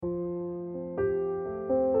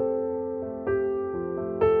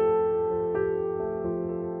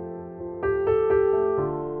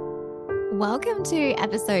Welcome to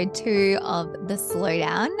episode 2 of The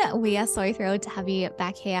Slowdown. We are so thrilled to have you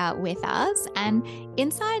back here with us. And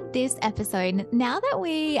inside this episode, now that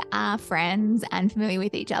we are friends and familiar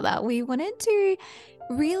with each other, we wanted to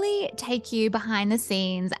really take you behind the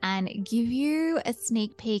scenes and give you a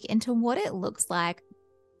sneak peek into what it looks like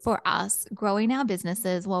for us growing our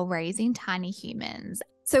businesses while raising tiny humans.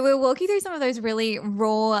 So we'll walk you through some of those really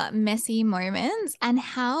raw, messy moments and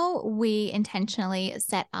how we intentionally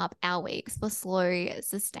set up our weeks for slow,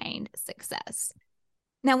 sustained success.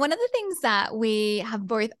 Now, one of the things that we have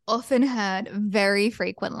both often heard very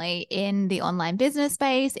frequently in the online business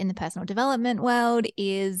space, in the personal development world,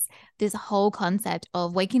 is this whole concept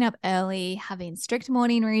of waking up early, having strict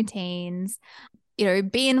morning routines,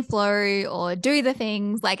 be in flow or do the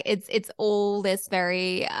things. Like it's all this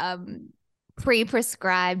very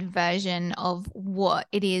pre-prescribed version of what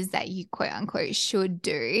it is that you quote unquote should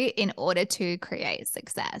do in order to create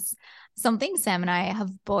success. Something Sam and I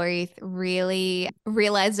have both really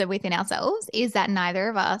realized within ourselves is that neither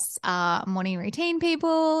of us are morning routine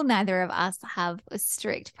people. Neither of us have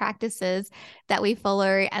strict practices that we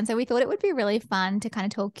follow. And so we thought it would be really fun to kind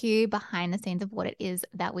of talk you behind the scenes of what it is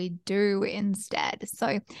that we do instead.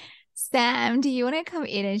 So Sam, do you want to come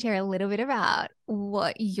in and share a little bit about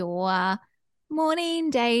what your morning,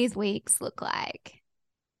 days, weeks look like?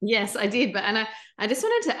 Yes, I did. I just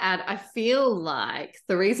wanted to add, I feel like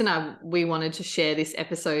the reason we wanted to share this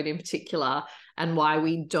episode in particular and why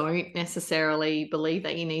we don't necessarily believe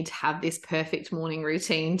that you need to have this perfect morning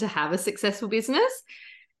routine to have a successful business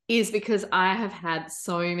is because I have had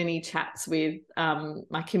so many chats with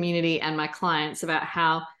my community and my clients about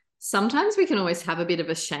how sometimes we can always have a bit of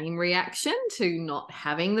a shame reaction to not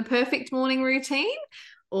having the perfect morning routine,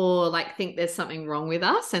 or like think there's something wrong with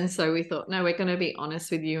us. And so we thought, no, we're going to be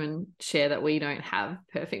honest with you and share that we don't have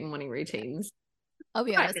perfect morning routines. I'll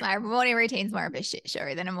be honest, my morning routine's more of a shit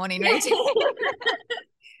show than a morning routine.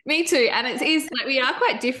 Me too. And it is like we are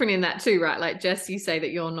quite different in that too, right? Like Jess, you say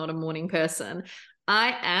that you're not a morning person.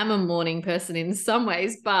 I am a morning person in some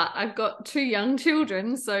ways, but I've got 2 young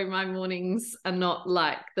children. So my mornings are not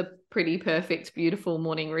like the pretty perfect, beautiful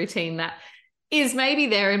morning routine that is maybe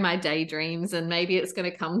there in my daydreams, and maybe it's going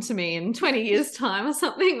to come to me in 20 years time or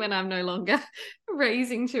something when I'm no longer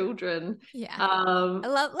raising children. Yeah. I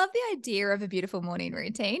love the idea of a beautiful morning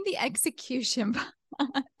routine, the execution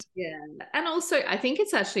part. Yeah. And also I think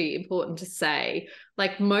it's actually important to say,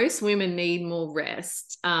 like, most women need more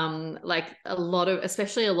rest. Like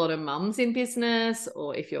especially a lot of mums in business,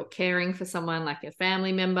 or if you're caring for someone like a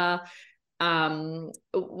family member,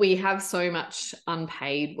 we have so much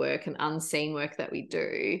unpaid work and unseen work that we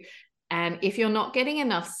do. And if you're not getting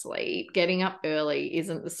enough sleep, getting up early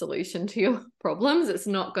isn't the solution to your problems. It's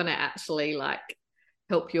not going to actually like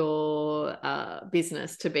help your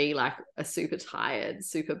business to be like a super tired,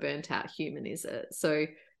 super burnt out human, is it? So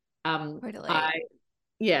Totally. I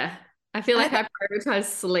feel like I prioritize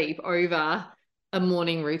sleep over a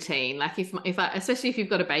morning routine. Like especially if you've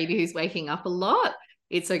got a baby who's waking up a lot,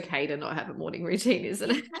 it's okay to not have a morning routine,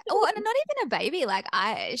 isn't it? Oh, and not even a baby. Like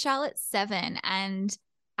Charlotte's 7, and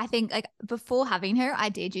I think like before having her, I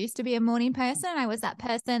did used to be a morning person. I was that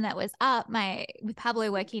person that was up with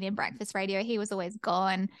Pablo working in breakfast radio. He was always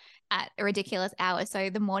gone at a ridiculous hour. So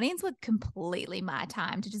the mornings were completely my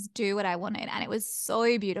time to just do what I wanted. And it was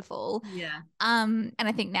so beautiful. Yeah. And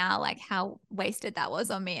I think now like how wasted that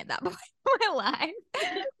was on me at that point in my life.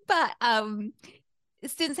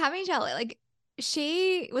 But since having Charlotte, like,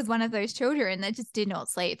 she was one of those children that just did not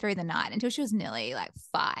sleep through the night until she was nearly like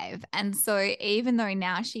 5. And so even though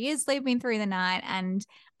now she is sleeping through the night and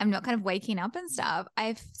I'm not kind of waking up and stuff,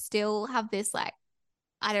 I still have this like,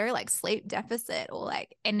 I don't know, like sleep deficit or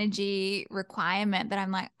like energy requirement that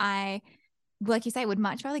I'm like you say, would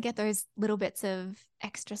much rather get those little bits of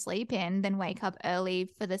extra sleep in than wake up early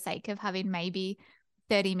for the sake of having maybe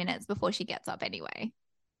 30 minutes before she gets up anyway.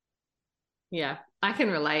 Yeah, I can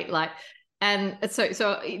relate. And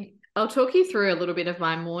so I'll talk you through a little bit of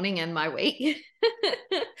my morning and my week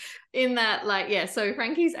in that, so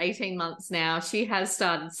Frankie's 18 months now. She has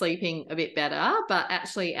started sleeping a bit better, but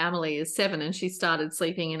actually Emily is 7 and she started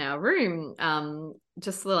sleeping in our room.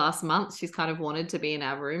 Just the last month, she's kind of wanted to be in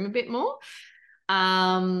our room a bit more.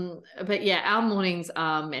 But yeah, our mornings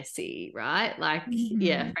are messy, right? Like,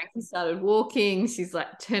 Frankie started walking. She's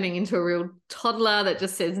like turning into a real toddler that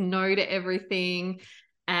just says no to everything.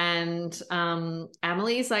 And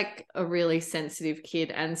Emily is like a really sensitive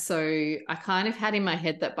kid. And so I kind of had in my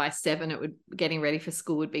head that by 7, getting ready for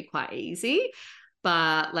school would be quite easy.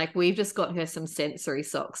 But like, we've just got her some sensory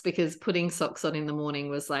socks because putting socks on in the morning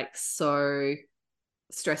was like so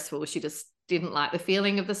stressful. She just didn't like the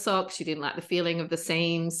feeling of the socks. She didn't like the feeling of the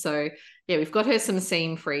seams. So yeah, we've got her some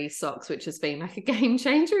seam-free socks, which has been like a game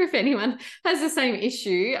changer. If anyone has the same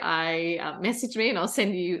issue, message me and I'll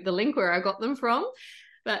send you the link where I got them from.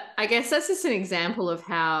 But I guess that's just an example of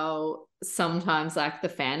how sometimes like the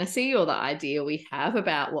fantasy or the idea we have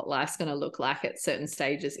about what life's going to look like at certain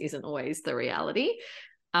stages isn't always the reality.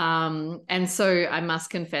 And so I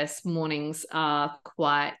must confess, mornings are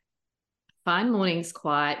quite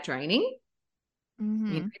draining.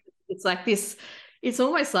 Mm-hmm. It's like this, it's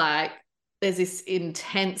almost like there's this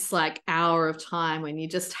intense like hour of time when you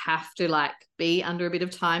just have to like be under a bit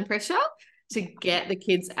of time pressure to get the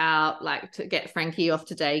kids out, like to get Frankie off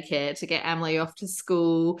to daycare, to get Emily off to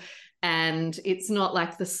school. And it's not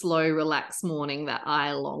like the slow, relaxed morning that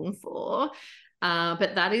I long for.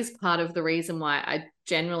 But that is part of the reason why I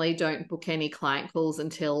generally don't book any client calls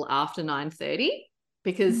until after 9:30,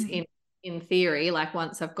 because in theory, like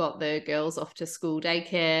once I've got the girls off to school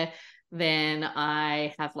daycare, then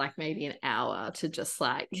I have like maybe an hour to just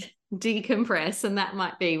like decompress. And that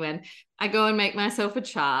might be when I go and make myself a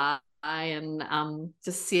chai and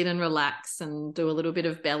just sit and relax and do a little bit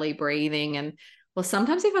of belly breathing. And well,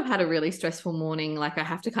 sometimes if I've had a really stressful morning, like I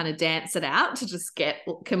have to kind of dance it out to just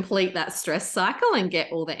complete that stress cycle and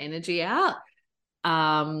get all the energy out.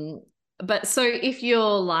 But so if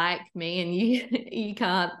you're like me and you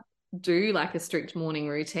can't do like a strict morning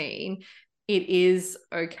routine, it is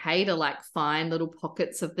okay to like find little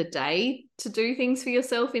pockets of the day to do things for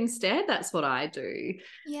yourself instead. That's what I do.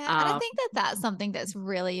 Yeah. And I think that that's something that's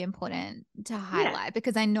really important to highlight,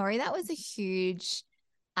 because I know that was a huge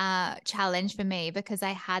challenge for me, because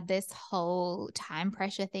I had this whole time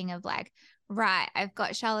pressure thing of like, right, I've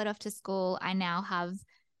got Charlotte off to school. I now have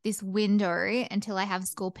this window until I have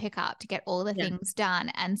school pickup to get all the things done.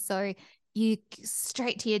 And so you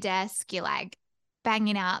straight to your desk, you're like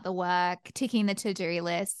banging out the work, ticking the to-do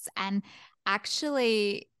lists, and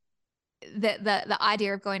actually the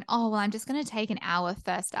idea of going, oh, well, I'm just going to take an hour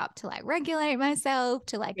first up to like regulate myself,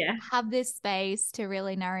 to like have this space to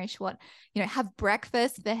really nourish what, have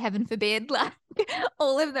breakfast, for heaven forbid, like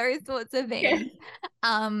all of those sorts of things.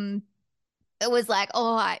 It was like,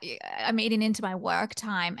 oh, I'm eating into my work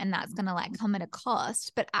time and that's going to like come at a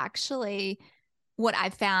cost. But actually what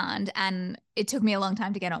I found, and it took me a long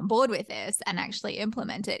time to get on board with this and actually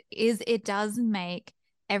implement it, is it does make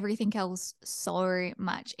everything else so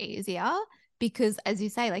much easier, because as you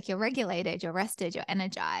say, like you're regulated, you're rested, you're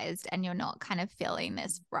energized, and you're not kind of feeling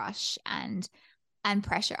this rush and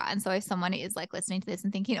pressure. And so if someone is like listening to this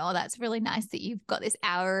and thinking, oh, that's really nice that you've got this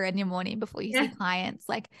hour in your morning before you see clients,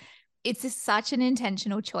 like it's just such an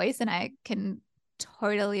intentional choice. And I can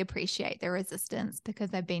totally appreciate the resistance,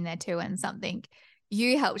 because I've been there too. And something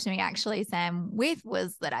you helped me actually, Sam, with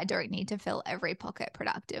was that I don't need to fill every pocket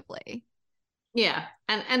productively. Yeah.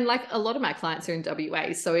 And like a lot of my clients are in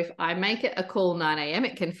WA. So if I make it a call 9 a.m.,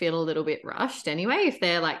 it can feel a little bit rushed anyway, if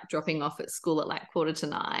they're like dropping off at school at like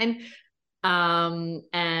 8:45.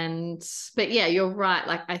 But yeah, you're right.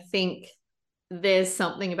 Like I think there's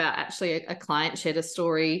something about actually a client shared a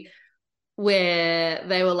story where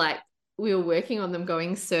they were like, we were working on them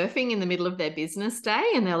going surfing in the middle of their business day.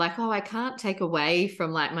 And they're like, oh, I can't take away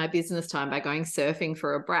from like my business time by going surfing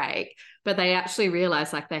for a break. But they actually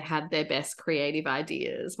realized like they had their best creative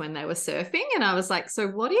ideas when they were surfing. And I was like, so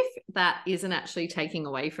what if that isn't actually taking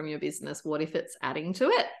away from your business? What if it's adding to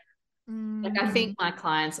it? Like I think my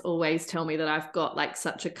clients always tell me that I've got like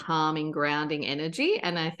such a calming, grounding energy.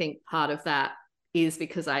 And I think part of that is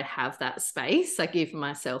because I have that space. I give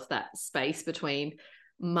myself that space between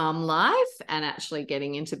mum life and actually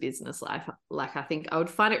getting into business life. Like I think I would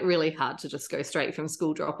find it really hard to just go straight from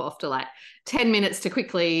school drop off to like 10 minutes to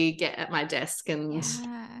quickly get at my desk and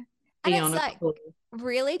be on like call.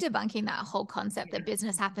 Really debunking that whole concept that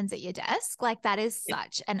business happens at your desk. Like that is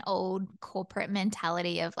such an old corporate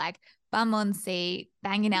mentality of like bum on seat,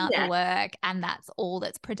 banging out the work, and that's all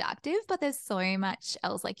that's productive. But there's so much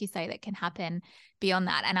else, like you say, that can happen beyond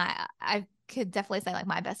that. And I could definitely say like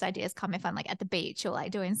my best ideas come if I'm like at the beach or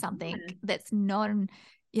like doing something that's non,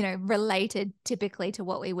 related typically to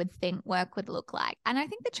what we would think work would look like. And I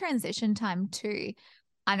think the transition time too,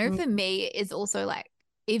 I know for me is also like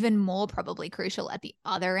even more probably crucial at the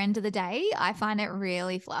other end of the day. I find it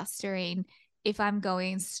really flustering if I'm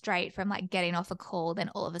going straight from like getting off a call,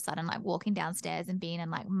 then all of a sudden like walking downstairs and being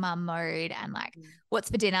in like mum mode and like,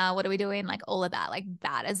 what's for dinner? What are we doing? Like all of that, like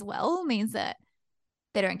that as well means that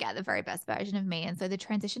they don't get the very best version of me. And so the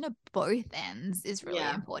transition of both ends is really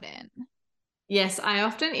important. Yes, I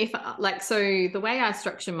often, if like, so the way I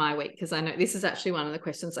structure my week, because I know this is actually one of the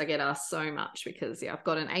questions I get asked so much because, yeah, I've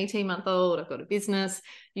got an 18-month-old, I've got a business.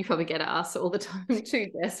 You probably get asked all the time too,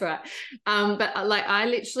 Jess, right? But like, I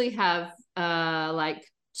literally have like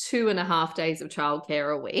 2.5 days of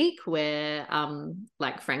childcare a week where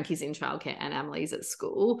like Frankie's in childcare and Emily's at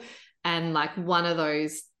school. And like one of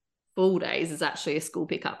those full days is actually a school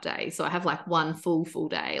pickup day. So I have like one full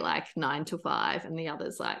day, like 9 to 5, and the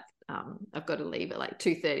other's like I've got to leave at like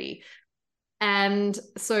 2:30. And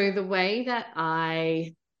so the way that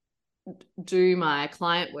I do my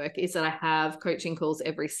client work is that I have coaching calls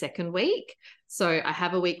every second week. So I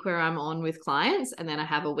have a week where I'm on with clients, and then I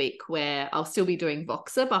have a week where I'll still be doing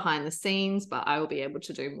Voxer behind the scenes, but I will be able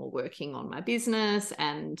to do more working on my business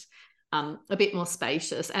and a bit more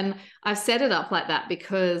spacious. And I've set it up like that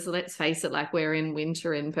because, let's face it, like we're in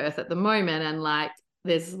winter in Perth at the moment, and like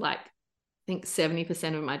there's like I think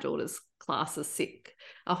 70% of my daughter's class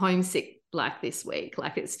are homesick like this week.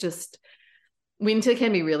 Like it's just winter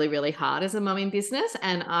can be really, really hard as a mum in business.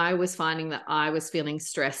 And I was finding that I was feeling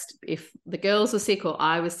stressed if the girls were sick or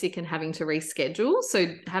I was sick and having to reschedule. So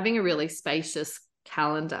having a really spacious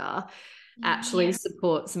calendar actually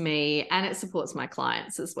supports me, and it supports my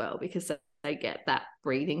clients as well because they get that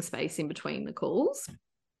breathing space in between the calls.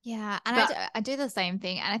 Yeah. And I do the same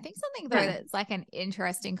thing. And I think something though that's like an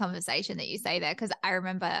interesting conversation that you say there, because I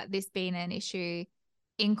remember this being an issue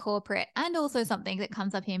in corporate and also something that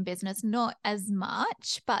comes up in business, not as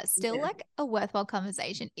much, but still like a worthwhile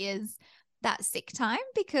conversation, is that sick time,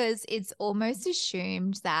 because it's almost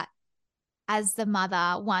assumed that as the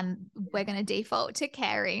mother, one, we're going to default to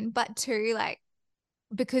caring, but two, like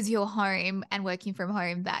because you're home and working from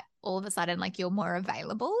home, that all of a sudden like you're more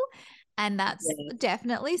available. And that's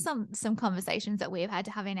definitely some conversations that we've had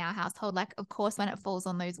to have in our household. Like, of course, when it falls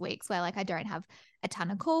on those weeks where like I don't have a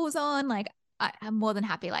ton of calls on, like I'm more than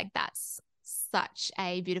happy. Like that's such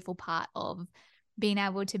a beautiful part of being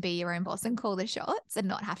able to be your own boss and call the shots and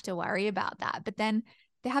not have to worry about that. But then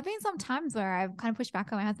there have been some times where I've kind of pushed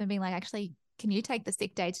back on my husband being like, actually, can you take the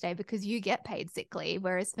sick day today because you get paid sick leave?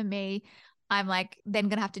 Whereas for me, I'm like then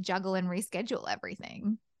going to have to juggle and reschedule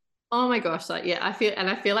everything. Oh my gosh, like I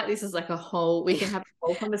feel like this is like we can have a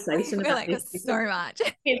whole conversation about like this. So much.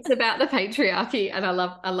 It's about the patriarchy, and I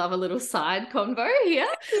love a little side convo here.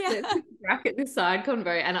 Yeah. Let's bracket this side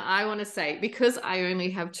convo. And I want to say, because I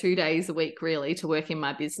only have 2 days a week really to work in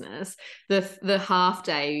my business, the half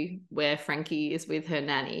day where Frankie is with her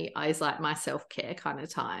nanny is like my self-care kind of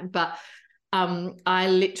time. But I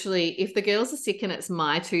literally, if the girls are sick and it's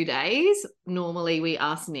my 2 days, normally we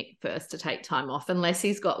ask Nick first to take time off, unless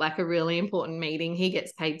he's got like a really important meeting. He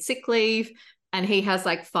gets paid sick leave and he has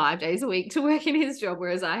like 5 days a week to work in his job,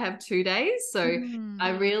 whereas I have 2 days. So I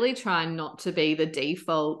really try not to be the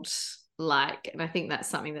default, and I think that's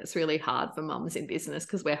something that's really hard for mums in business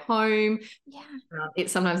because we're home. Yeah. It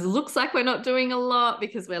sometimes looks like we're not doing a lot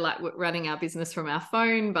because we're running our business from our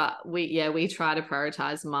phone, but we try to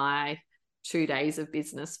prioritize my 2 days of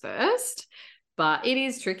business first. But it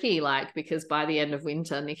is tricky, like, because by the end of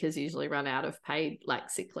winter, Nick has usually run out of paid like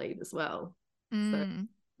sick leave as well. So,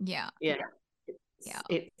 yeah.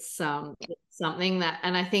 It's something that,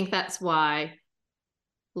 and I think that's why,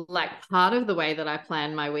 like, part of the way that I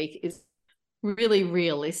plan my week is really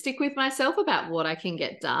realistic with myself about what I can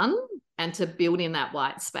get done and to build in that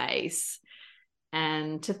white space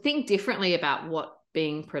and to think differently about what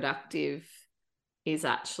being productive is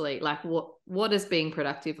actually like. What does being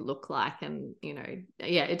productive look like? And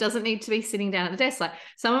it doesn't need to be sitting down at the desk. Like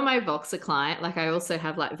some of my Voxer client, like I also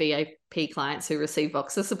have like VIP clients who receive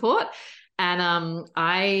Voxer support, and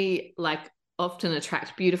I like often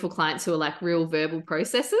attract beautiful clients who are like real verbal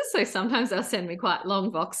processors. So sometimes they'll send me quite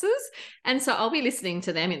long Voxers, and so I'll be listening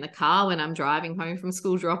to them in the car when I'm driving home from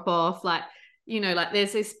school drop off. Like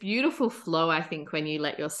there's this beautiful flow, I think, when you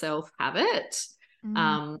let yourself have it.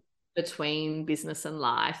 Between business and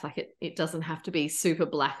life. Like it doesn't have to be super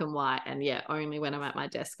black and white and only when I'm at my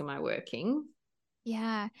desk am I working.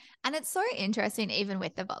 Yeah. And it's so interesting, even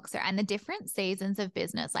with the Voxer and the different seasons of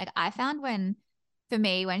business. Like I found when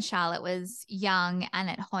Charlotte was young and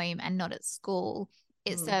at home and not at school,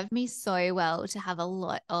 it served me so well to have a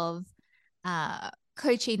lot of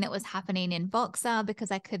coaching that was happening in Voxer because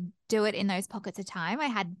I could do it in those pockets of time. I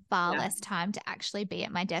had far less time to actually be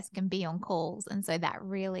at my desk and be on calls. And so that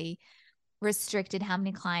really restricted how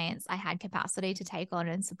many clients I had capacity to take on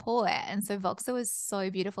and support. And so Voxer was so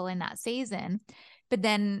beautiful in that season. But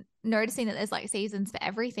then noticing that there's like seasons for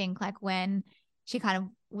everything, like when she kind of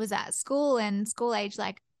was at school and school age,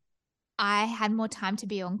 like I had more time to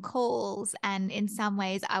be on calls. And in some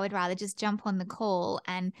ways I would rather just jump on the call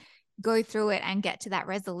and go through it and get to that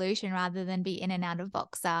resolution rather than be in and out of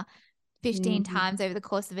Voxer 15 times over the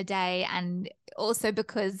course of a day. And also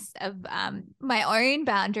because of my own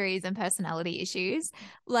boundaries and personality issues,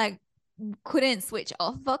 like couldn't switch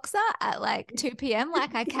off Voxer at like 2 p.m.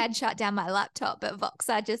 Like I can shut down my laptop, but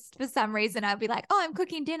Voxer just for some reason I'd be like, oh, I'm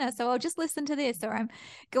cooking dinner, so I'll just listen to this, or I'm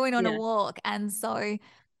going on a walk. And so,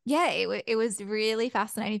 yeah, it was really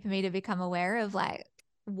fascinating for me to become aware of like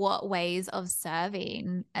what ways of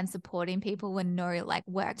serving and supporting people were like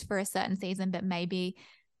worked for a certain season, but maybe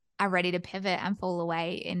are ready to pivot and fall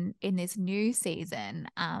away in this new season.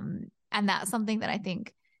 And that's something that I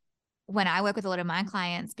think when I work with a lot of my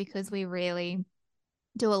clients, because we really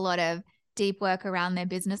do a lot of deep work around their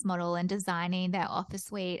business model and designing their office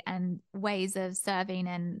suite and ways of serving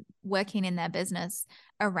and working in their business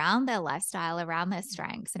around their lifestyle, around their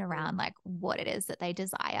strengths, and around like what it is that they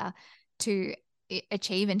desire to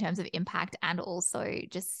achieve in terms of impact, and also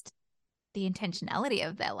just the intentionality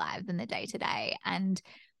of their lives in the day-to-day. And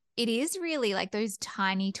it is really like those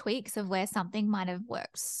tiny tweaks of where something might have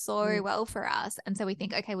worked so well for us. And so we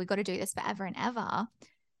think, okay, we've got to do this forever and ever,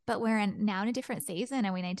 but we're now in a different season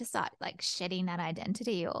and we need to start like shedding that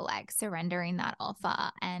identity or like surrendering that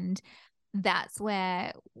offer. And that's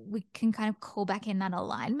where we can kind of call back in that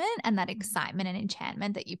alignment and that excitement and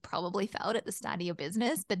enchantment that you probably felt at the start of your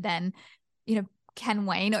business, but then, can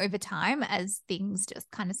wane over time as things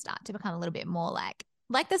just kind of start to become a little bit more like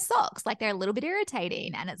the socks, like they're a little bit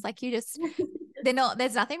irritating, and it's like there's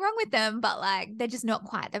nothing wrong with them, but like they're just not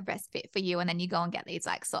quite the best fit for you. And then you go and get these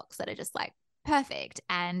like socks that are just like perfect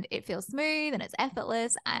and it feels smooth and it's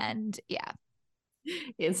effortless. And yeah.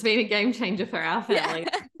 It's been a game changer for our family.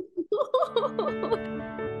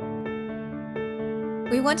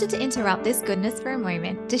 We wanted to interrupt this goodness for a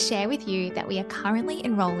moment to share with you that we are currently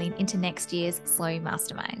enrolling into next year's Slow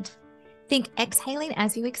Mastermind. Think exhaling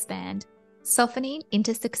as you expand, softening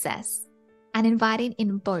into success, and inviting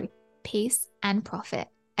in both peace and profit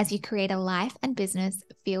as you create a life and business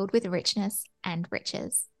filled with richness and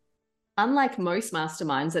riches. Unlike most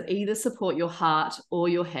masterminds that either support your heart or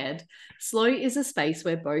your head, Slow is a space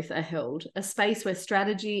where both are held, a space where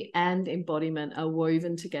strategy and embodiment are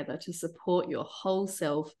woven together to support your whole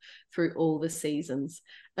self through all the seasons,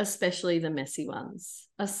 especially the messy ones.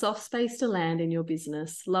 A soft space to land in your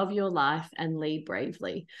business, love your life, and lead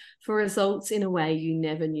bravely for results in a way you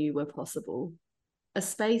never knew were possible. A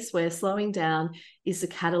space where slowing down is the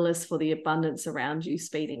catalyst for the abundance around you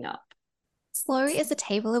speeding up. Slow is a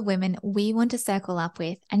table of women we want to circle up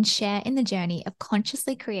with and share in the journey of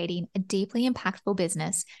consciously creating a deeply impactful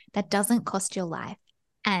business that doesn't cost your life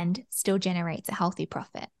and still generates a healthy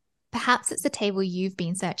profit. Perhaps it's the table you've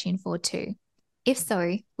been searching for too. If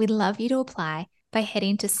so, we'd love you to apply by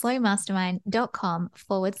heading to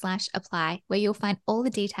slowmastermind.com/apply, where you'll find all the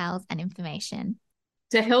details and information.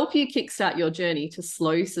 To help you kickstart your journey to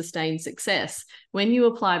slow, sustained success, when you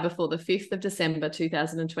apply before the 5th of December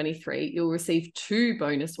 2023, you'll receive 2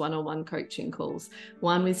 bonus one-on-one coaching calls,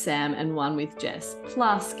 one with Sam and one with Jess,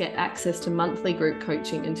 plus get access to monthly group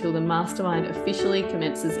coaching until the mastermind officially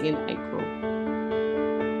commences in April.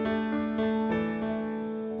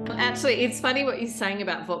 Actually, it's funny what you're saying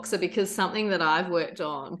about Voxer, because something that I've worked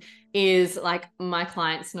on is like my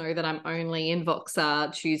clients know that I'm only in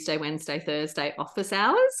Voxer Tuesday, Wednesday, Thursday office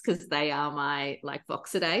hours, because they are my like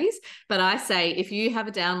Voxer days. But I say, if you have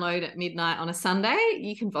a download at midnight on a Sunday,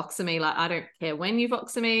 you can Voxer me. Like, I don't care when you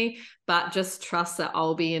Voxer me, but just trust that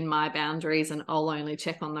I'll be in my boundaries and I'll only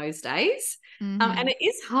check on those days. And it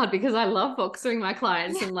is hard because I love Voxering my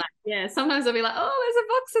clients, and like, sometimes I'll be like, oh, there's a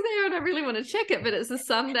Voxer there and I really want to check it, but it's a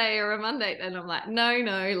Sunday or a Monday. And I'm like,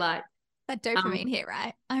 no, like that dopamine hit,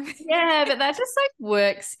 right? Yeah, but that just like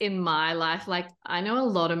works in my life. Like, I know a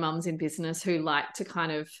lot of mums in business who like to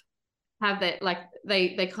kind of have that, like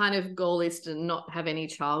they kind of goal is to not have any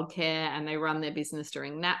childcare, and they run their business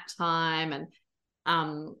during nap time, and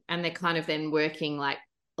they're kind of then working like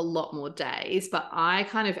a lot more days. But I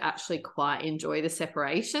kind of actually quite enjoy the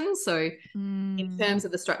separation. So in terms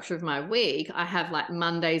of the structure of my week, I have like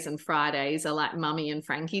Mondays and Fridays are like mummy and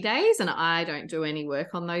Frankie days, and I don't do any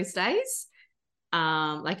work on those days.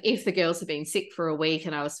 Like if the girls have been sick for a week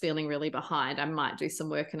and I was feeling really behind, I might do some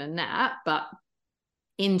work and a nap. But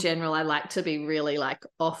in general, I like to be really like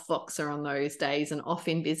off Voxer on those days and off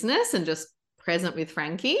in business and just present with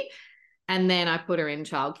Frankie. And then I put her in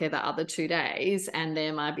childcare the other 2 days, and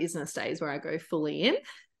they're my business days where I go fully in.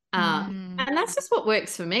 And that's just what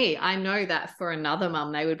works for me. I know that for another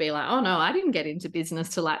mum, they would be like, oh no, I didn't get into business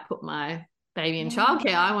to like put my baby in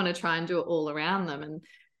childcare. I want to try and do it all around them.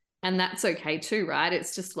 And that's okay too, right?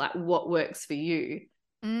 It's just like what works for you.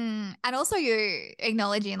 And also you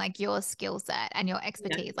acknowledging like your skill set and your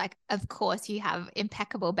expertise. Yeah. Like, of course, you have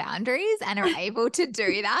impeccable boundaries and are able to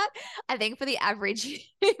do that. I think for the average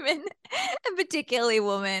human, and particularly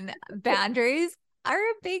woman, boundaries are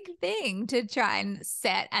a big thing to try and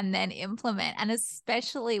set and then implement. And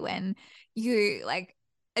especially when you like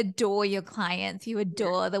adore your clients, you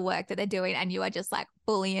adore the work that they're doing, and you are just like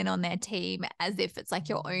fully in on their team as if it's like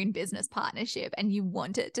your own business partnership and you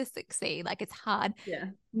want it to succeed. Like, it's hard Yeah.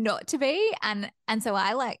 not to be. And so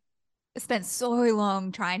I like spent so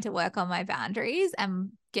long trying to work on my boundaries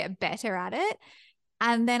and get better at it.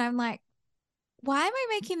 And then I'm like, why am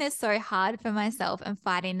I making this so hard for myself and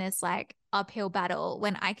fighting this like uphill battle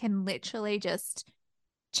when I can literally just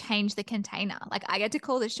change the container? Like, I get to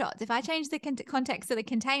call the shots. If I change the context of the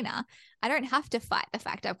container, I don't have to fight the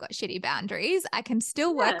fact I've got shitty boundaries. I can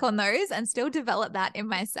still work on those and still develop that in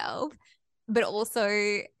myself, but also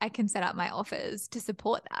I can set up my offers to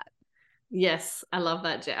support that. Yes, I love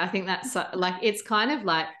that, I think that's like, it's kind of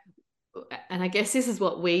like, and I guess this is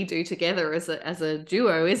what we do together as a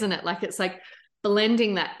duo, isn't it? Like, it's like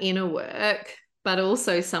blending that inner work, but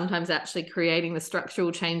also sometimes actually creating the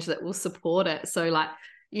structural change that will support it. So like,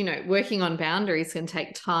 you know, working on boundaries can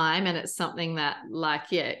take time, and it's something that like,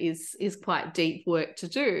 yeah, is quite deep work to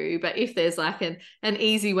do. But if there's like an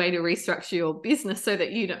easy way to restructure your business so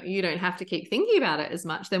that you don't have to keep thinking about it as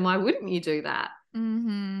much, then why wouldn't you do that?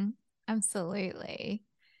 Absolutely.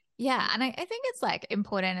 Yeah. And I think it's like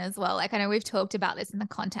important as well. Like, I know we've talked about this in the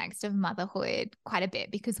context of motherhood quite a bit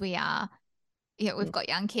because we are, you know, we've got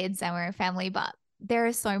young kids and we're a family, but there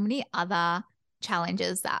are so many other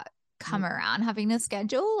challenges that come around having a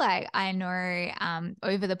schedule. Like, I know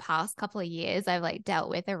over the past couple of years, I've like dealt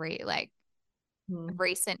with a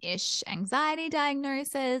recent-ish anxiety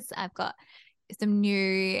diagnosis. I've got some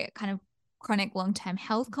new kind of chronic long-term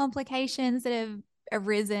health complications that have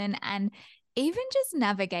arisen, and even just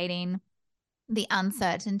navigating the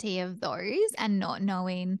uncertainty of those and not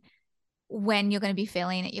knowing when you're going to be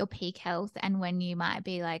feeling at your peak health and when you might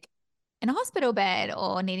be like in a hospital bed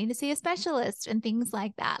or needing to see a specialist and things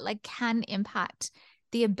like that, like, can impact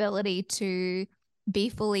the ability to be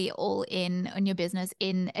fully all in on your business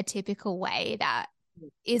in a typical way that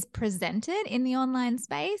is presented in the online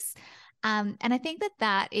space. And I think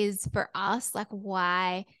that is for us, like,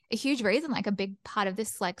 why a huge reason, like a big part of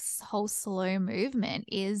this like whole slow movement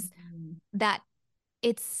is that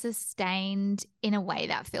it's sustained in a way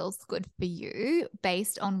that feels good for you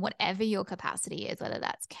based on whatever your capacity is, whether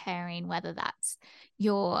that's caring, whether that's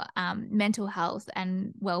your mental health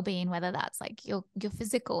and well-being, whether that's like your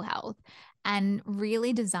physical health, and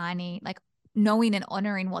really designing, like, knowing and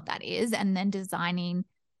honoring what that is, and then designing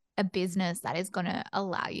a business that is going to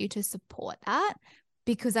allow you to support that.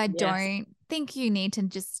 Because I don't think you need to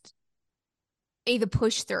just either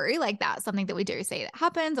push through, like that's something that we do see that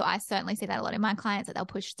happens, or I certainly see that a lot in my clients, that they'll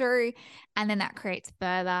push through and then that creates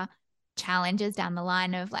further challenges down the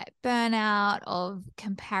line of like burnout, of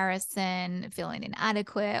comparison, feeling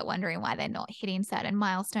inadequate, wondering why they're not hitting certain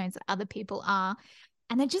milestones that other people are,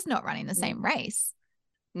 and they're just not running the same race.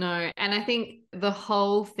 No, and I think the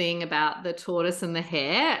whole thing about the tortoise and the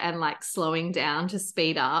hare and like slowing down to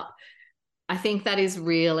speed up, I think that is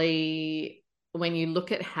really, when you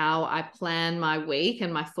look at how I plan my week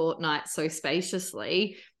and my fortnight so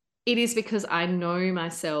spaciously, it is because I know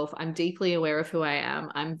myself. I'm deeply aware of who I am.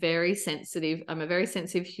 I'm very sensitive. I'm a very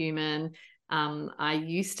sensitive human. I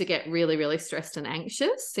used to get really, really stressed and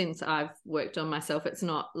anxious. Since I've worked on myself, it's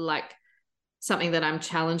not like something that I'm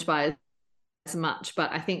challenged by as much,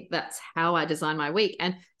 but I think that's how I design my week.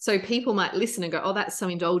 And so people might listen and go, oh, that's so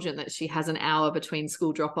indulgent that she has an hour between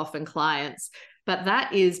school drop off and clients. But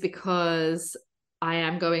that is because I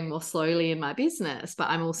am going more slowly in my business, but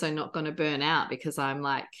I'm also not going to burn out because I'm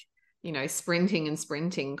like, you know, sprinting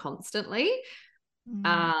constantly. And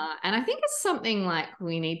I think it's something like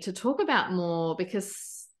we need to talk about more,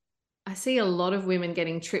 because I see a lot of women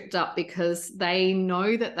getting tripped up because they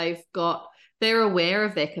know that they're aware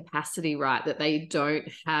of their capacity, right? That they don't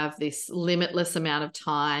have this limitless amount of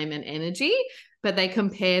time and energy, but they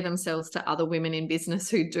compare themselves to other women in business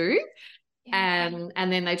who do. Yeah.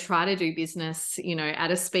 And then they try to do business, you know, at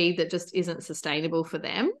a speed that just isn't sustainable for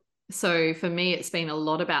them. So for me, it's been a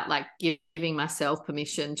lot about like giving myself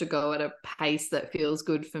permission to go at a pace that feels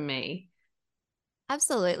good for me.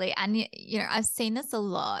 Absolutely. And, you know, I've seen this a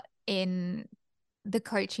lot in the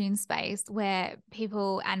coaching space where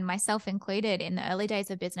people, and myself included, in the early days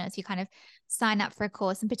of business, you kind of sign up for a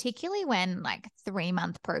course, and particularly when like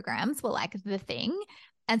 3-month programs were like the thing.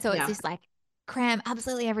 And so it's this like cram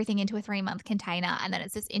absolutely everything into a 3-month container. And then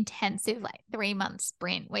it's this intensive like 3-month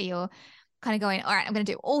sprint where you're kind of going, all right, I'm going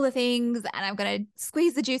to do all the things and I'm going to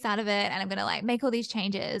squeeze the juice out of it and I'm going to like make all these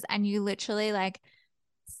changes, and you literally like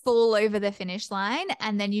fall over the finish line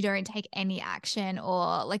and then you don't take any action,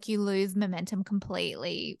 or like you lose momentum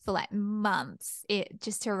completely for like months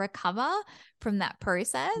just to recover from that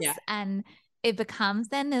process. Yeah. And it becomes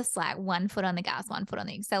then this like one foot on the gas, one foot on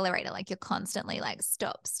the accelerator. Like you're constantly like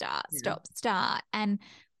stop, start, stop, start. And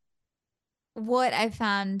what I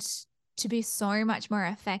found to be so much more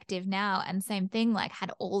effective now, and same thing, like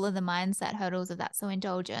had all of the mindset hurdles of that so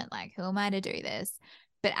indulgent, like who am I to do this?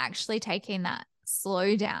 But actually taking that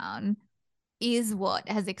slow down is what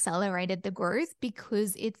has accelerated the growth,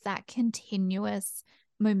 because it's that continuous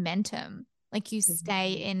momentum. Like you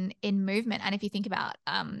stay in movement. And if you think about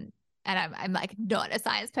and I'm like not a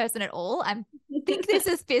science person at all. I think this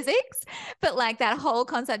is physics, but like that whole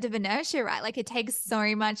concept of inertia, right? Like it takes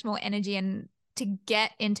so much more energy and to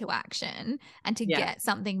get into action and to get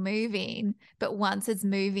something moving. But once it's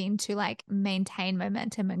moving, to like maintain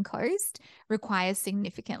momentum and coast requires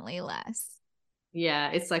significantly less. Yeah,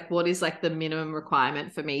 it's like, what is like the minimum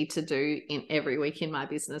requirement for me to do in every week in my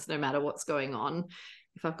business, no matter what's going on?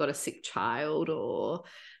 If I've got a sick child, or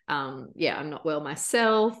I'm not well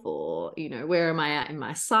myself, or where am I at in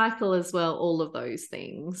my cycle as well, all of those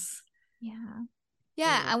things. Yeah.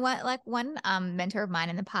 And one mentor of mine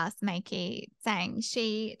in the past, Makey Sang,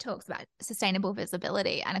 she talks about sustainable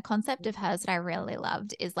visibility, and a concept of hers that I really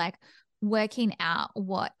loved is like working out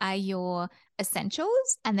what are your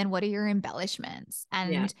essentials and then what are your embellishments.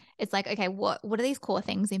 And it's like, okay, what are these core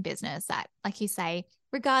things in business that, like you say,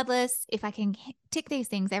 regardless, if I can tick these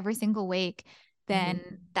things every single week,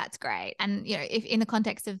 then that's great. And, if in the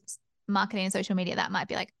context of marketing and social media, that might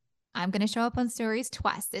be like, I'm going to show up on stories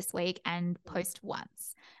twice this week and post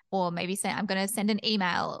once, or maybe say I'm going to send an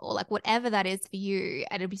email, or like whatever that is for you.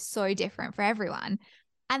 And it'll be so different for everyone.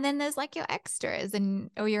 And then there's like your extras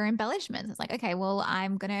or your embellishments. It's like, okay, well,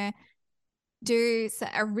 I'm going to do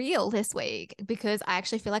a reel this week because I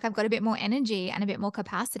actually feel like I've got a bit more energy and a bit more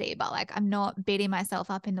capacity, but like I'm not beating myself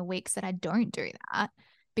up in the weeks that I don't do that,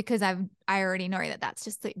 because I already know that that's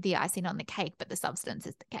just the icing on the cake, but the substance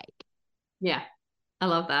is the cake. Yeah. I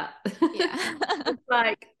love that. Yeah. It's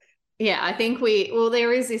like, I think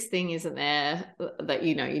there is this thing, isn't there, that,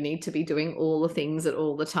 you need to be doing all the things at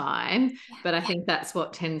all the time. But I think that's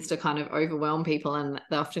what tends to kind of overwhelm people, and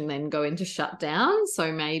they often then go into shutdown.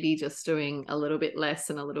 So maybe just doing a little bit less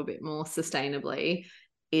and a little bit more sustainably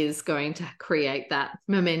is going to create that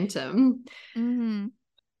momentum. Mm-hmm.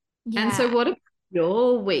 Yeah. And so what about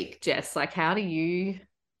your week, Jess? Like, how do you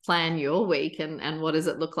plan your week, and what does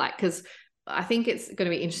it look like? Because I think it's going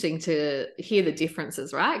to be interesting to hear the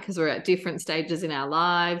differences, right? Because we're at different stages in our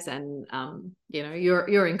lives, and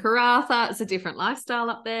you're in Karratha. It's a different lifestyle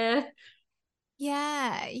up there.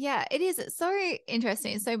 Yeah, it is. It's so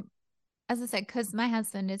interesting. So, as I said, because my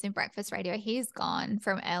husband is in breakfast radio, he's gone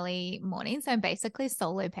from early morning. So I'm basically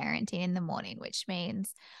solo parenting in the morning, which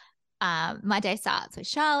means my day starts with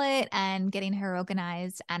Charlotte and getting her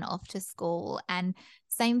organized and off to school. And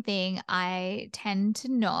same thing, I tend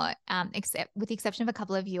to not, except with the exception of a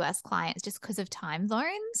couple of US clients, just because of time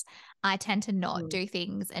zones, I tend to not do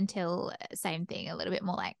things until, same thing, a little bit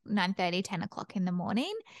more like 9:30, 10 o'clock in the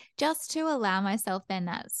morning, just to allow myself then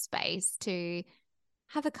that space to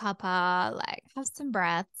have a cuppa, like have some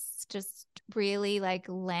breaths, just really like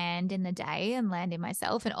land in the day and land in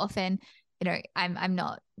myself. And often, I'm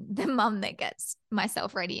not the mum that gets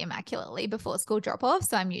myself ready immaculately before school drop off.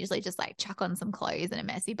 So I'm usually just like chuck on some clothes and a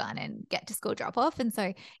messy bun and get to school drop off. And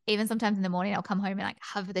so even sometimes in the morning, I'll come home and like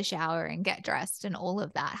have the shower and get dressed and all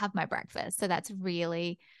of that, have my breakfast. So that's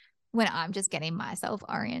really when I'm just getting myself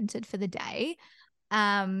oriented for the day.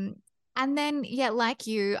 And then, like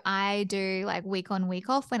you, I do like week on, week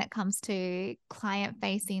off when it comes to client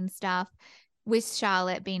facing stuff. With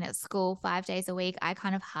Charlotte being at school 5 days a week, I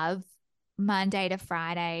kind of have Monday to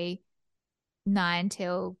Friday, 9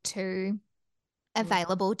 till 2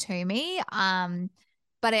 available to me.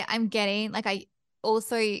 But I'm getting like, I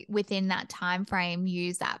also within that time frame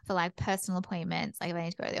use that for like personal appointments. Like if I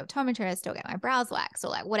need to go to the optometrist or get my brows waxed or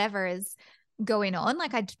like whatever is going on,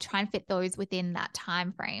 like I try and fit those within that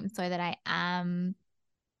time frame so that I am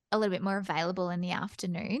a little bit more available in the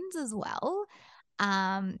afternoons as well.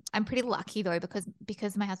 I'm pretty lucky though,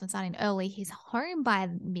 because my husband's starting early, he's home by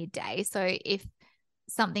midday. So if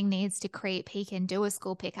something needs to creep, he can do a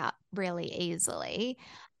school pickup really easily.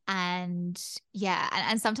 And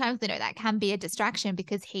and sometimes, that can be a distraction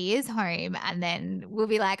because he is home and then we'll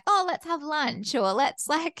be like, oh, let's have lunch or let's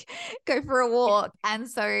like go for a walk. And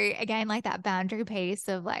so again, like that boundary piece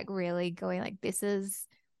of like really going like, this is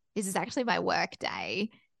actually my work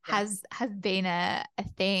day. has been a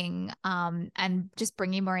thing, and just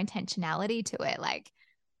bringing more intentionality to it. Like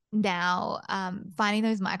now, finding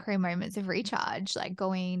those micro moments of recharge, like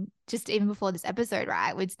going just even before this episode,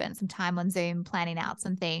 right? We'd spent some time on Zoom planning out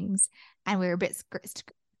some things, and we were a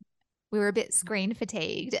bit screen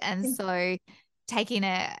fatigued, and so taking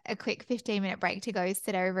a quick 15-minute break to go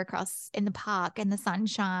sit over across in the park in the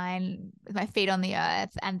sunshine with my feet on the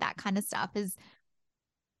earth and that kind of stuff has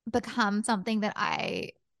become something that I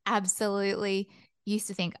absolutely used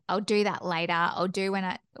to think I'll do that later. I'll do when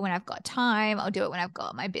I've got time. I'll do it when I've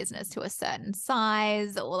got my business to a certain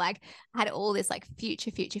size, or like I had all this like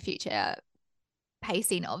future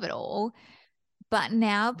pacing of it all. But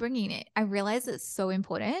now bringing it, I realize it's so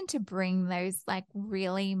important to bring those like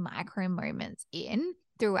really micro moments in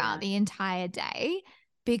throughout the entire day,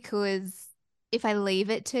 because if I leave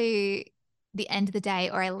it to the end of the day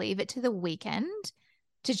or I leave it to the weekend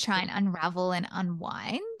to try and unravel and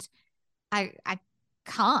unwind, I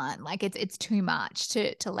can't. Like it's too much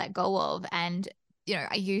to let go of. And you know,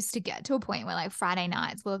 I used to get to a point where like Friday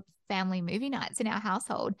nights were family movie nights in our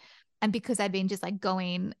household, and because I'd been just like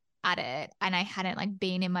going at it and I hadn't like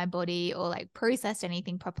been in my body or like processed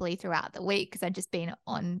anything properly throughout the week because I'd just been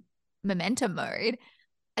on momentum mode,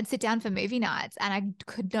 I'd sit down for movie nights and I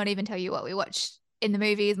could not even tell you what we watched in the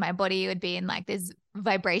movies. My body would be in like this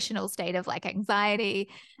vibrational state of like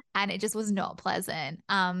anxiety, and it just was not pleasant.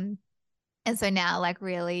 And so now like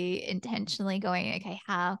really intentionally going, okay,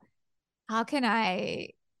 how can I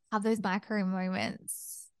have those micro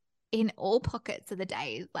moments in all pockets of the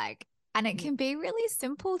day? Like, and it can be really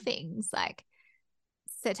simple things like,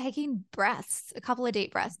 so taking breaths, a couple of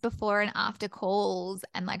deep breaths before and after calls,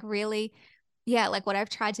 and like really, yeah, like what I've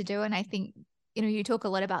tried to do. And I think, you know, you talk a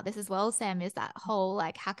lot about this as well, Sam, is that whole,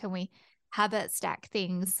 like, how can we habit stack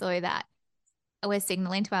things so that we're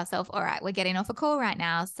signaling to ourselves, all right, we're getting off a call right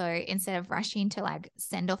now. So instead of rushing to like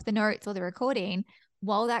send off the notes or the recording,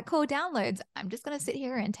 while that call downloads, I'm just going to sit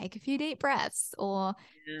here and take a few deep breaths or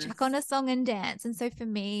chuck on a song and dance. And so for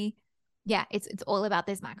me, yeah, it's all about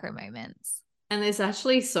those micro moments. And there's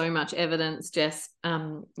actually so much evidence, Jess,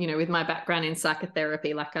 you know, with my background in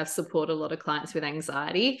psychotherapy, like I've supported a lot of clients with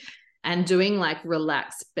anxiety, and doing like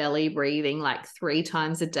relaxed belly breathing like 3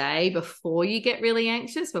 times a day before you get really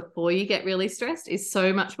anxious, before you get really stressed, is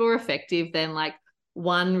so much more effective than like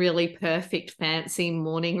one really perfect fancy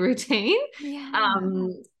morning routine. Yeah.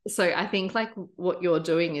 So I think like what you're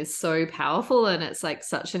doing is so powerful, and it's like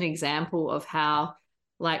such an example of how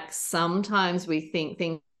like sometimes we think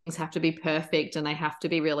things have to be perfect and they have to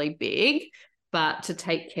be really big, but to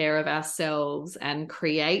take care of ourselves and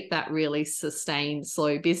create that really sustained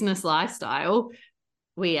slow business lifestyle,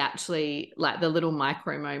 we actually like the little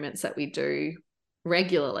micro moments that we do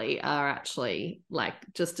regularly are actually like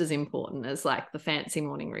just as important as like the fancy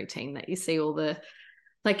morning routine that you see all the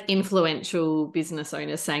like influential business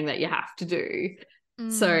owners saying that you have to do.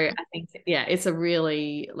 So I think, yeah, it's a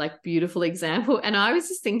really like beautiful example. And I was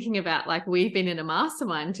just thinking about like we've been in a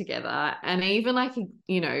mastermind together, and even like,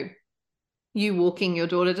 you know, you walking your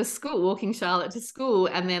daughter to school, walking Charlotte to school,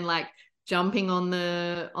 and then like jumping on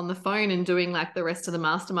the phone and doing like the rest of the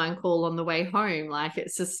mastermind call on the way home. Like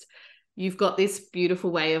it's just, you've got this beautiful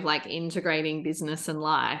way of like integrating business and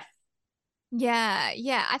life. Yeah.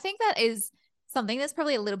 Yeah. I think that is something that's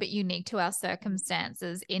probably a little bit unique to our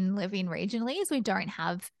circumstances in living regionally, is we don't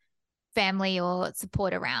have family or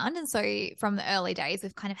support around. And so from the early days,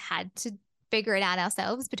 we've kind of had to figure it out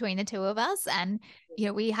ourselves between the two of us. And, you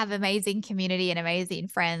know, we have amazing community and amazing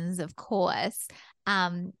friends, of course.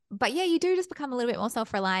 But yeah, you do just become a little bit more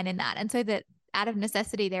self-reliant in that. And so that out of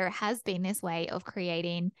necessity, there has been this way of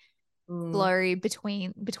creating flow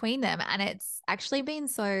between them. And it's actually been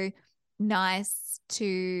so nice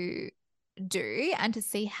to do and to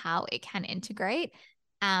see how it can integrate,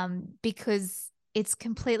 because it's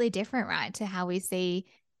completely different, right, to how we see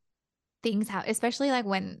things, how especially like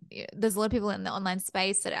when there's a lot of people in the online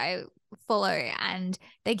space that I follow and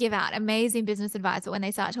they give out amazing business advice, but when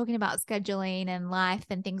they start talking about scheduling and life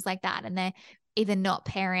and things like that, and they're either not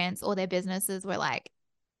parents or their businesses were like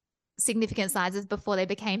significant sizes before they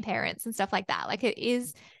became parents and stuff like that, like it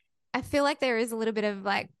is, I feel like there is a little bit of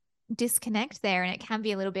like disconnect there, and it can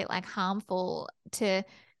be a little bit like harmful to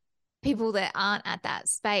people that aren't at that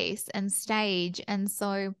space and stage. And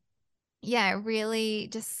so yeah, really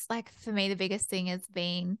just like for me, the biggest thing has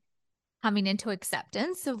been coming into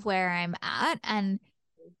acceptance of where I'm at, and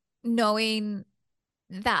knowing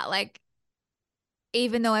that like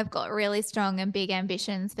even though I've got really strong and big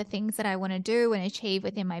ambitions for things that I want to do and achieve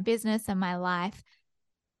within my business and my life,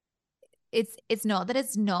 it's not that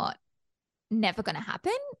it's not never going to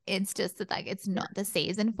happen. It's just that like it's not the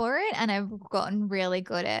season for it. And I've gotten really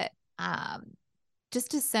good at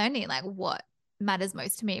just discerning like what matters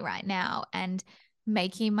most to me right now and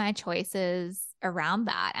making my choices around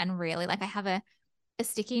that. And really, like, I have a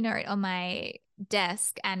sticky note on my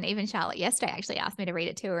desk, and even Charlotte yesterday actually asked me to read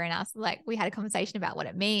it to her, and asked, like, we had a conversation about what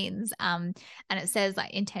it means. And it says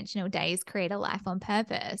like intentional days create a life on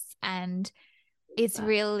purpose. And it's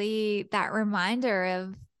really that reminder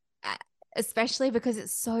of, especially because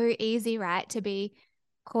it's so easy, right, to be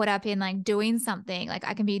caught up in like doing something. Like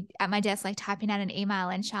I can be at my desk, like typing out an email,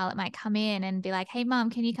 and Charlotte might come in and be like, hey mom,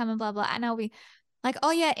 can you come and blah, blah. And I'll be like,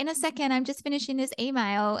 oh yeah, in a second, I'm just finishing this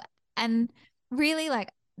email. And really,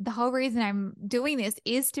 like, the whole reason I'm doing this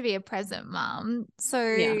is to be a present mom. So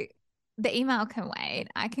the email can wait.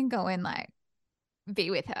 I can go and like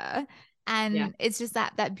be with her. And it's just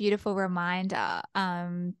that beautiful reminder.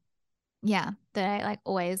 That I like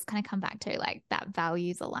always kind of come back to, like, that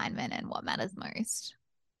values alignment and what matters most.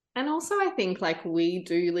 And also, I think like we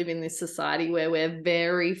do live in this society where we're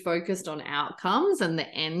very focused on outcomes and the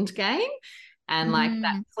end game. And like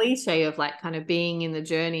that cliche of like kind of being in the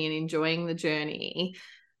journey and enjoying the journey.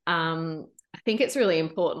 I think it's really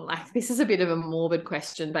important. Like, this is a bit of a morbid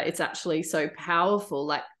question, but it's actually so powerful.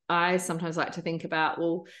 Like, I sometimes like to think about,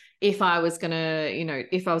 well, if I was going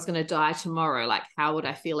to die tomorrow, like, how would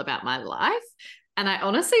I feel about my life? And I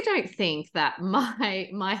honestly don't think that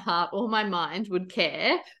my heart or my mind would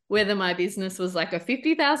care whether my business was like a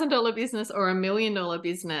 $50,000 business or $1 million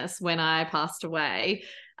business when I passed away.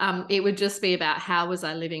 It would just be about how was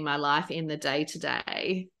I living my life in the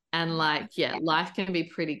day-to-day. And like, life can be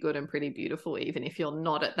pretty good and pretty beautiful, even if you're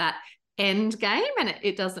not at that end game. And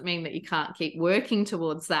it doesn't mean that you can't keep working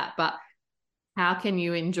towards that, but how can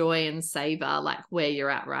you enjoy and savor like where you're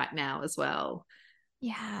at right now as well?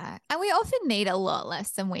 Yeah. And we often need a lot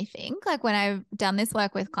less than we think. Like, when I've done this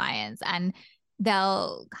work with clients, and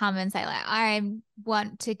they'll come and say like, I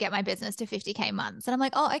want to get my business to 50K months. And I'm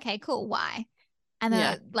like, oh, okay, cool. Why? And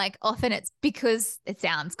then like, often it's because it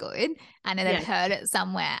sounds good and they've heard it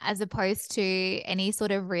somewhere, as opposed to any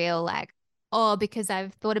sort of real like, oh, because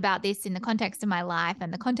I've thought about this in the context of my life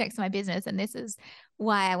and the context of my business, and this is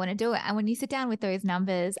why I want to do it. And when you sit down with those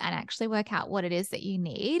numbers and actually work out what it is that you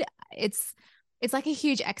need, it's like a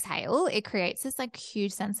huge exhale. It creates this like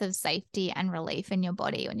huge sense of safety and relief in your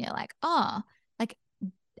body when you're like, oh, like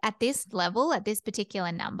at this level, at this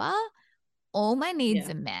particular number, all my needs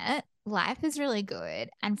are met. Life is really good.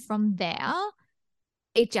 And from there,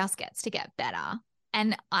 it just gets to get better.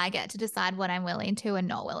 And I get to decide what I'm willing to and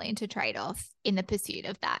not willing to trade off in the pursuit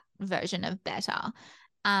of that version of better.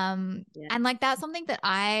 And like, that's something that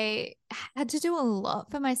I had to do a lot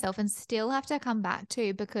for myself and still have to come back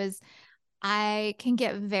to, because I can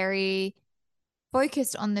get very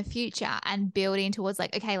focused on the future and building towards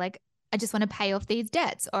like, okay, like, I just want to pay off these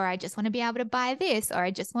debts, or I just want to be able to buy this, or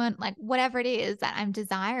I just want like whatever it is that I'm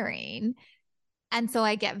desiring. And so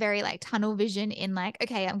I get very like tunnel vision in like,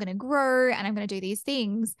 okay, I'm going to grow and I'm going to do these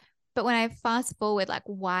things. But when I fast forward, like,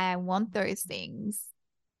 why I want those things,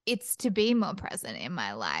 it's to be more present in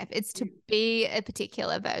my life. It's to be a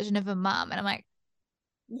particular version of a mom. And I'm like,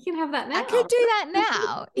 you can have that now. I could do that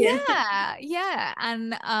now. Yeah.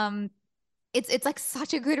 And it's like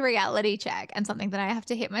such a good reality check, and something that I have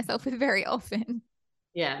to hit myself with very often.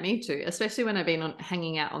 Yeah, me too. Especially when I've been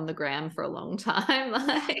hanging out on the gram for a long time.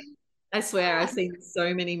 Like, I swear I've seen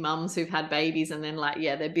so many mums who've had babies, and then like,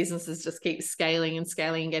 their businesses just keep scaling and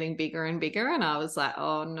scaling and getting bigger and bigger. And I was like,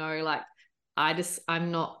 oh no, like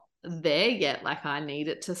I'm not there yet. Like, I need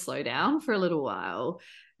it to slow down for a little while.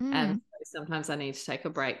 And sometimes I need to take a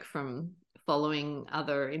break from following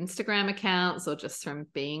other Instagram accounts, or just from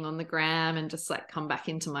being on the gram, and just like come back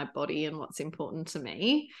into my body and what's important to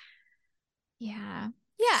me. Yeah.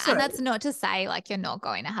 And that's not to say like you're not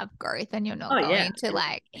going to have growth and you're not going to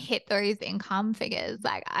like hit those income figures.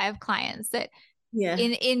 Like, I have clients that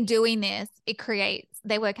in doing this,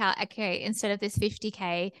 they work out, okay, instead of this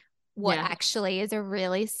 50K, what actually is a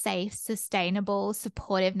really safe, sustainable,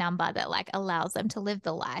 supportive number that like allows them to live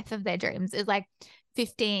the life of their dreams is like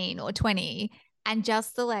 15 or 20. And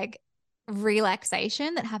just the like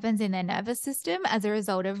relaxation that happens in their nervous system as a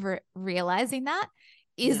result of realizing that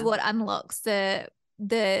is what unlocks the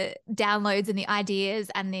downloads and the ideas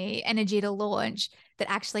and the energy to launch that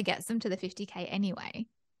actually gets them to the 50K anyway.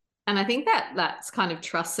 And I think that that's kind of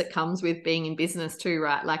trust that comes with being in business too,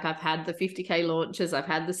 right? Like, I've had the 50K launches, I've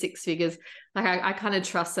had the 6 figures. Like, I kind of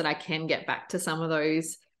trust that I can get back to some of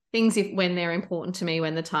those things when they're important to me,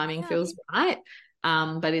 when the timing feels right.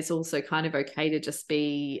 But it's also kind of okay to just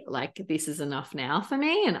be like, this is enough now for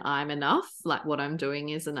me and I'm enough. Like what I'm doing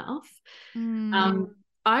is enough.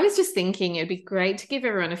 I was just thinking it'd be great to give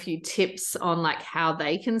everyone a few tips on like how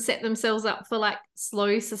they can set themselves up for like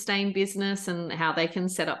slow, sustained business and how they can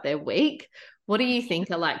set up their week. What do you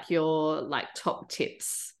think are like your like top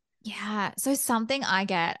tips? Yeah. So something I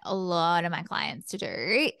get a lot of my clients to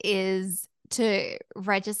do is to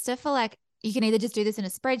register for like, you can either just do this in a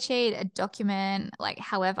spreadsheet, a document, like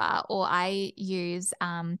however, or I use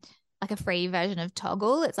like a free version of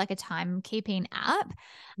Toggle. It's like a timekeeping app.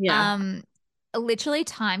 Yeah. Literally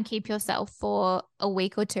time keep yourself for a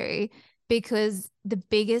week or two, because the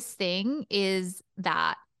biggest thing is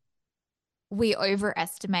that we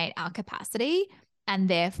overestimate our capacity and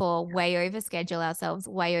therefore way overschedule ourselves,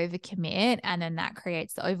 way overcommit. And then that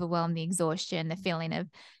creates the overwhelm, the exhaustion, the feeling of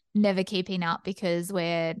never keeping up because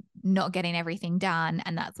we're not getting everything done.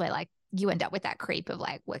 And that's where like you end up with that creep of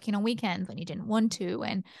like working on weekends when you didn't want to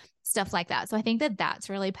and stuff like that. So I think that that's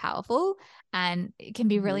really powerful, and it can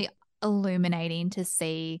be really illuminating to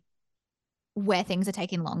see where things are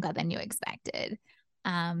taking longer than you expected.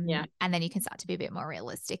 And then you can start to be a bit more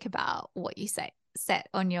realistic about what you set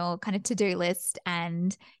on your kind of to-do list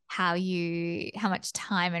and how much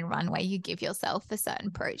time and runway you give yourself for certain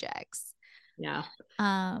projects. Yeah.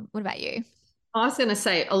 What about you? I was going to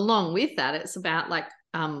say, along with that, it's about like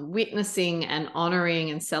witnessing and honoring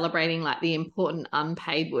and celebrating like the important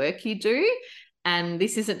unpaid work you do. And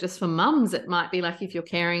this isn't just for mums. It might be like if you're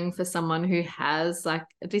caring for someone who has like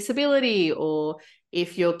a disability, or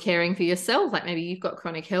if you're caring for yourself, like maybe you've got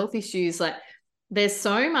chronic health issues. Like there's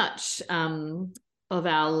so much of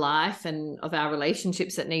our life and of our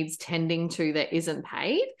relationships that needs tending to that isn't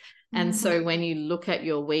paid. And so when you look at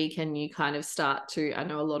your week and you kind of start to, I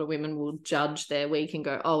know a lot of women will judge their week and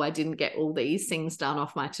go, oh, I didn't get all these things done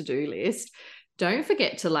off my to-do list. Don't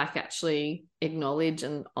forget to like actually acknowledge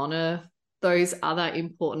and honor those other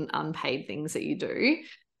important unpaid things that you do.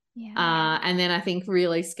 Yeah. And then I think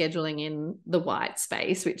really scheduling in the white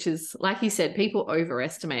space, which is, like you said, people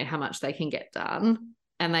overestimate how much they can get done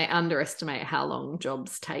and they underestimate how long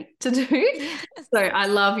jobs take to do. Yes. So I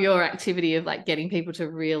love your activity of like getting people to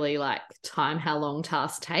really like time how long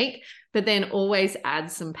tasks take, but then always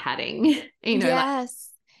add some padding, you know, yes.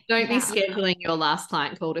 like don't be scheduling your last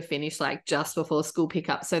client call to finish like just before school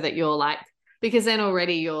pickup, so that you're like, because then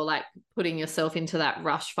already you're like putting yourself into that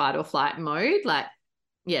rush, fight or flight mode. Like,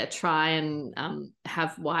 yeah, try and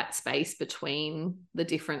have white space between the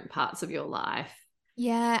different parts of your life.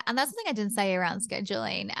 Yeah. And that's something I didn't say around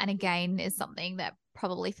scheduling. And again, is something that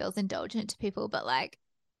probably feels indulgent to people, but like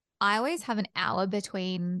I always have an hour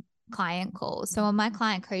between client calls. So on my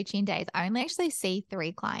client coaching days, I only actually see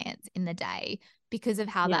 3 clients in the day because of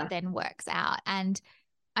how that then works out. And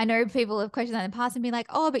I know people have questioned that in the past and been like,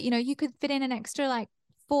 oh, but you could fit in an extra like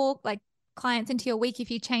 4 like clients into your week if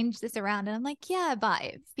you change this around. And I'm like, yeah, but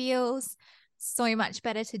it feels so much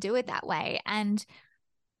better to do it that way. And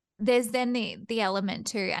there's then the element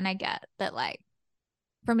too, and I get that like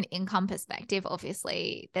from an income perspective,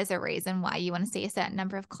 obviously there's a reason why you want to see a certain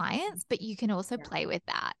number of clients, but you can also play with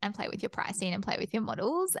that and play with your pricing and play with your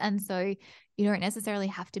models. And so you don't necessarily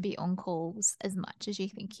have to be on calls as much as you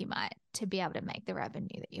think you might to be able to make the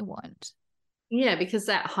revenue that you want. Yeah, because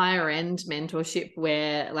that higher end mentorship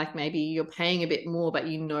where like maybe you're paying a bit more, but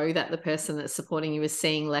you know that the person that's supporting you is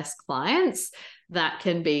seeing less clients, that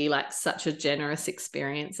can be like such a generous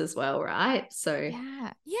experience as well, right? So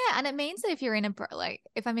yeah. And it means that if you're in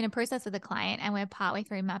if I'm in a process with a client and we're partway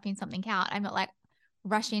through mapping something out, I'm not like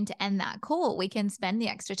rushing to end that call. We can spend the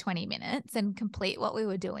extra 20 minutes and complete what we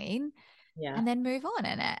were doing and then move on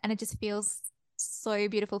in it. And it just feels so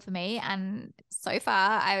beautiful for me. And so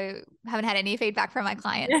far, I haven't had any feedback from my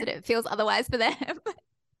clients that it feels otherwise for them.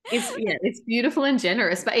 It's beautiful and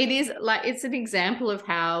generous, but it is like, it's an example of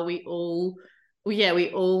how we all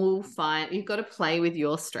find you've got to play with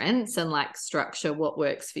your strengths and like structure what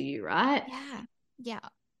works for you, right? Yeah.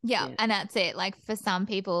 And that's it. Like for some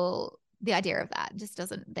people, the idea of that just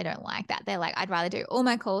they don't like that. They're like, I'd rather do all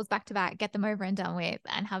my calls back to back, get them over and done with,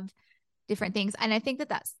 and have different things. And I think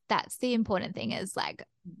that that's the important thing, is like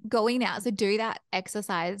going out. So do that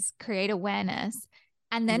exercise, create awareness.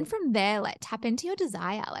 And then from there, like tap into your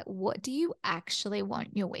desire. Like, what do you actually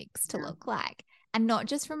want your weeks to look like? And not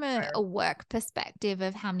just from a work perspective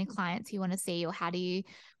of how many clients you want to see or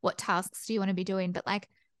what tasks do you want to be doing, but like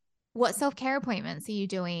what self-care appointments are you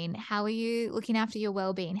doing? How are you looking after your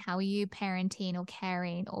well-being? How are you parenting or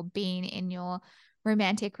caring or being in your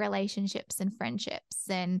romantic relationships and friendships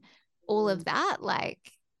and all of that?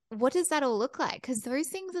 Like what does that all look like? Because those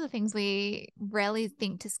things are the things we rarely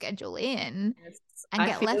think to schedule in Yes. and I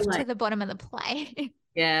get feel left like to the bottom of the plate.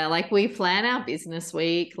 yeah, like we plan our business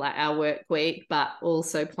week, like our work week, but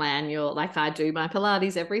also plan your, like I do my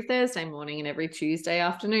Pilates every Thursday morning and every Tuesday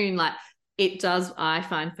afternoon. Like it does, I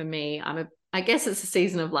find for me, I guess it's a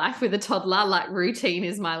season of life with a toddler, like routine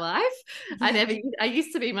is my life. Yeah. I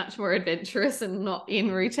used to be much more adventurous and not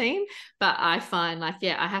in routine, but I find like,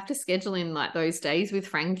 yeah, I have to schedule in like those days with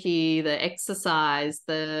Frankie, the exercise,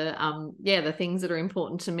 the things that are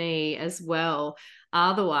important to me as well.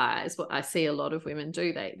 Otherwise, what I see a lot of women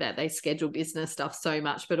do, they schedule business stuff so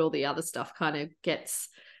much, but all the other stuff kind of gets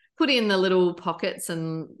put in the little pockets,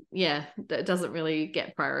 and yeah, it doesn't really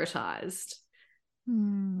get prioritized.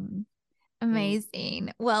 Hmm. Mm.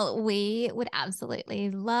 Amazing. Well, we would absolutely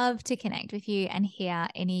love to connect with you and hear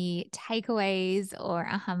any takeaways or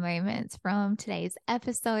aha moments from today's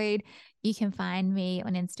episode. You can find me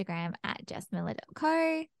on Instagram at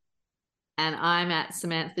jessmiller.co. And I'm at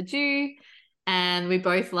Samantha Dew, and we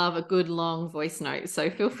both love a good long voice note. So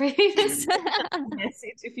feel free to send a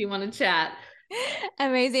message if you want to chat.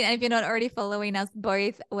 Amazing. And if you're not already following us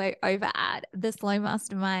both, we're over at the Slow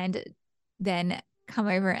Mastermind, then come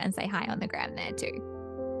over and say hi on the gram there too.